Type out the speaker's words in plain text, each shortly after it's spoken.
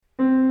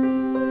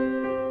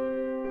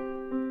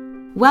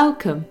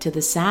Welcome to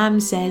the Sam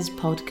Says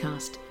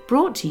podcast,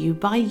 brought to you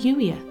by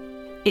Youier.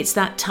 It's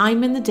that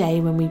time in the day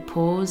when we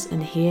pause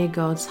and hear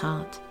God's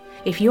heart.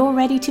 If you're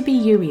ready to be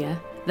Youier,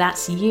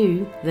 that's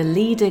you, the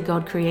leader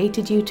God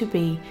created you to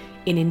be,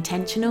 in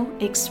intentional,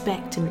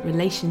 expectant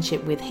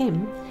relationship with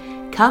Him,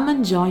 come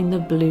and join the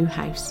Blue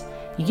House,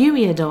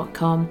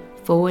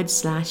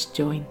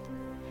 youier.com/join.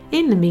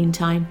 In the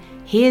meantime,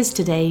 here's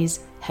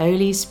today's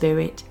Holy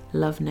Spirit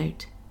love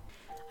note.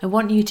 I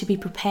want you to be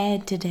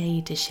prepared today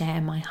to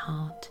share my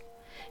heart.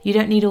 You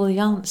don't need all the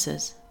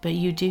answers, but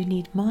you do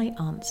need my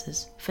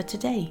answers for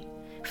today,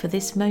 for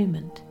this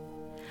moment.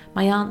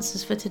 My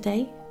answers for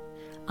today?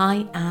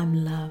 I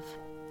am love.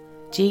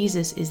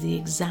 Jesus is the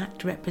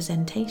exact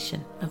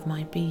representation of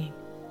my being.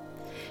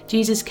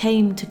 Jesus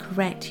came to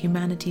correct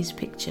humanity's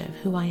picture of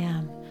who I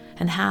am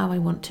and how I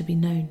want to be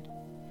known.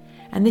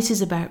 And this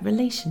is about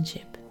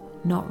relationship,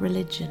 not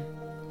religion.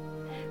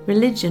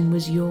 Religion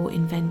was your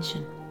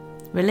invention.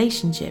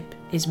 Relationship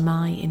is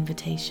my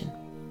invitation.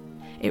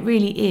 It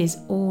really is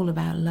all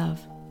about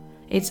love.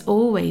 It's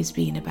always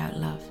been about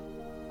love.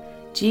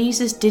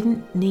 Jesus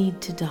didn't need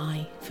to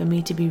die for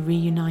me to be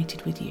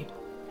reunited with you.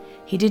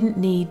 He didn't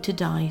need to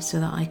die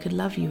so that I could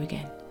love you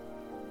again.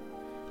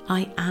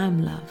 I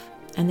am love,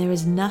 and there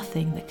is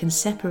nothing that can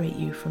separate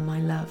you from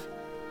my love,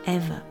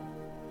 ever.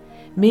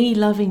 Me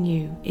loving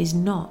you is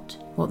not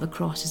what the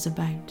cross is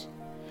about.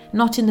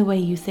 Not in the way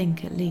you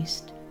think, at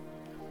least.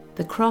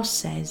 The cross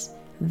says,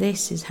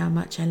 "This is how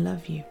much I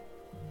love you."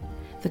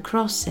 The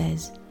cross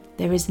says,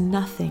 "There is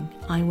nothing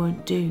I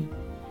won't do,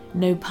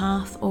 no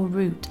path or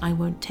route I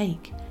won't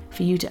take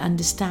for you to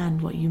understand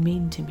what you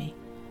mean to me."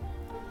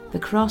 The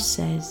cross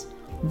says,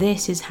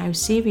 "This is how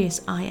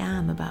serious I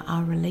am about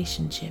our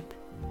relationship."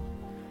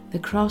 The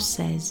cross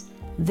says,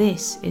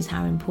 "This is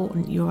how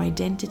important your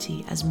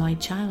identity as my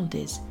child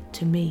is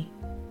to me."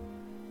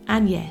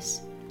 And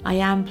yes, I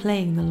am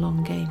playing the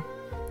long game.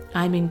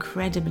 I'm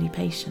incredibly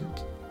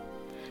patient.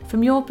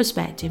 From your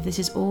perspective, this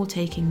is all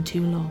taking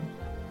too long.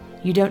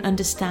 You don't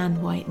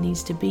understand why it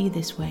needs to be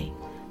this way,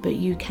 but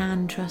you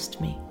can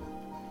trust me.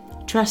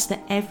 Trust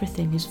that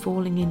everything is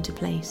falling into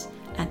place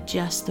at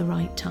just the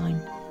right time.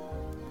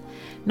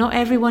 Not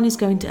everyone is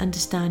going to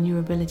understand your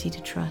ability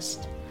to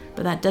trust,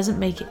 but that doesn't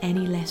make it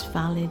any less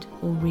valid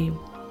or real.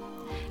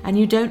 And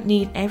you don't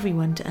need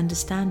everyone to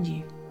understand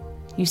you.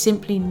 You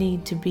simply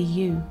need to be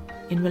you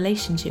in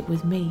relationship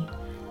with me,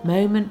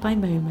 moment by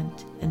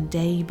moment and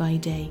day by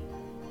day.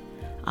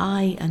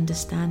 I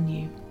understand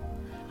you.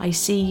 I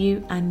see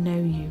you and know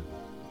you.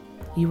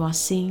 You are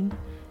seen,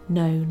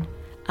 known,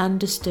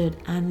 understood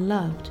and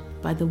loved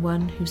by the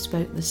one who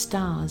spoke the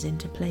stars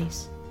into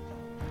place.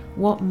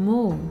 What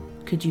more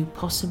could you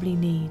possibly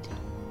need?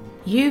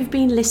 You've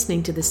been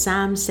listening to the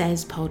Sam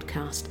Says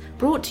podcast,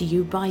 brought to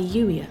you by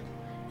Youier.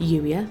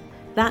 Youier,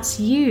 that's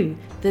you,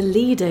 the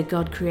leader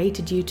God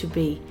created you to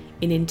be,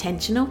 in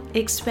intentional,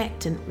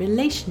 expectant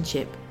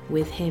relationship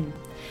with Him.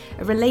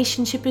 A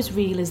relationship as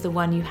real as the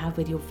one you have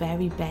with your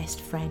very best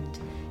friend.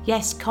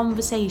 Yes,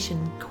 conversation,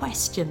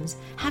 questions,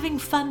 having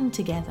fun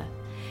together.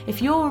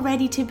 If you're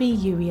ready to be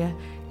Youier,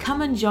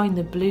 come and join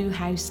the Blue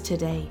House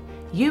today.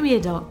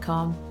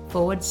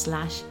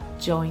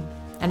 Youier.com/join.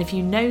 And if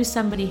you know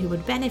somebody who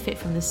would benefit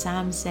from the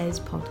Sam Says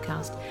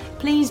podcast,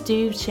 please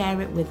do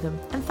share it with them.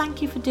 And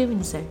thank you for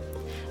doing so.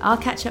 I'll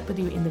catch up with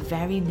you in the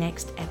very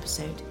next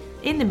episode.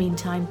 In the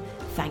meantime,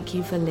 thank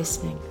you for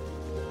listening.